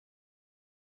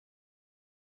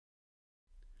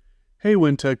Hey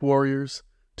Weintek Warriors!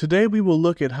 Today we will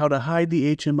look at how to hide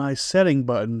the HMI setting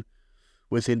button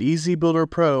within EasyBuilder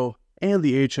Pro and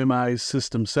the HMI's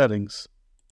system settings.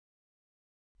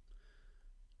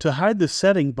 To hide the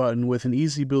setting button within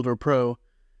EasyBuilder Pro,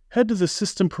 head to the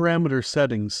System Parameter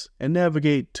Settings and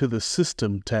navigate to the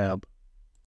System tab.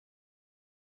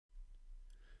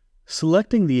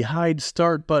 Selecting the Hide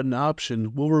Start button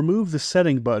option will remove the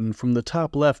setting button from the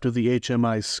top left of the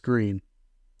HMI screen.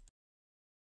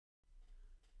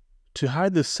 To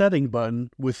hide the setting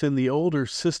button within the older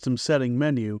System Setting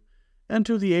menu,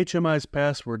 enter the HMI's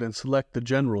password and select the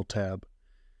General tab.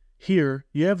 Here,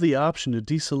 you have the option to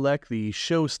deselect the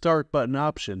Show Start button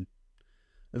option.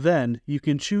 Then, you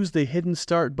can choose the Hidden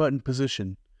Start button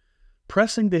position.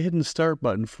 Pressing the Hidden Start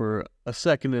button for a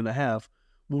second and a half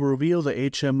will reveal the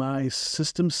HMI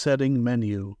System Setting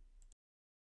menu.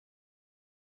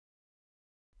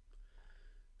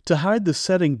 To hide the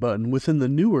setting button within the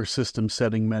newer System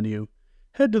Setting menu,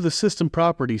 head to the System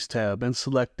Properties tab and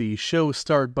select the Show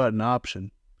Start button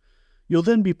option. You'll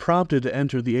then be prompted to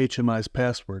enter the HMI's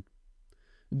password.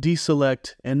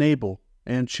 Deselect Enable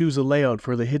and choose a layout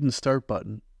for the Hidden Start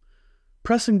button.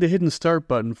 Pressing the Hidden Start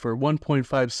button for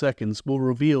 1.5 seconds will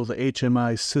reveal the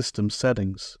HMI system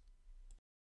settings.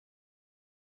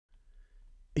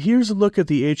 Here's a look at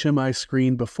the HMI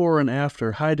screen before and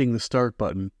after hiding the Start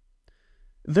button.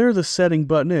 There the setting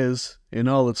button is, in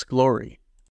all its glory.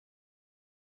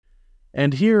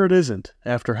 And here it isn't,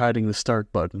 after hiding the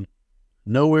Start button.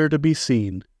 Nowhere to be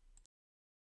seen.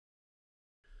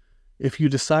 If you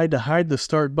decide to hide the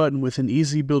Start button within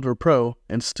EasyBuilder Pro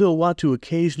and still want to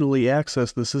occasionally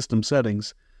access the system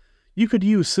settings, you could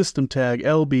use System Tag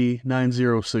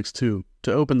LB9062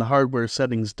 to open the Hardware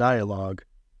Settings dialog.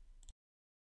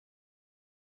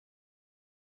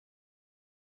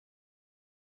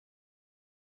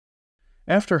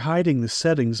 After hiding the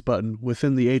Settings button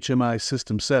within the HMI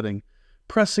system setting,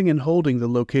 pressing and holding the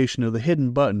location of the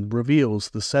hidden button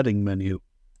reveals the setting menu.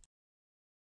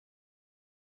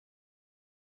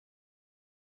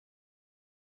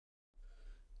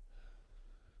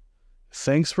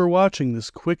 Thanks for watching this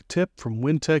quick tip from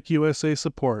Weintek USA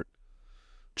support.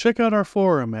 Check out our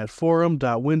forum at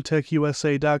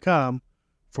forum.weintechusa.com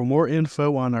for more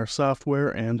info on our software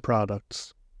and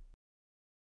products.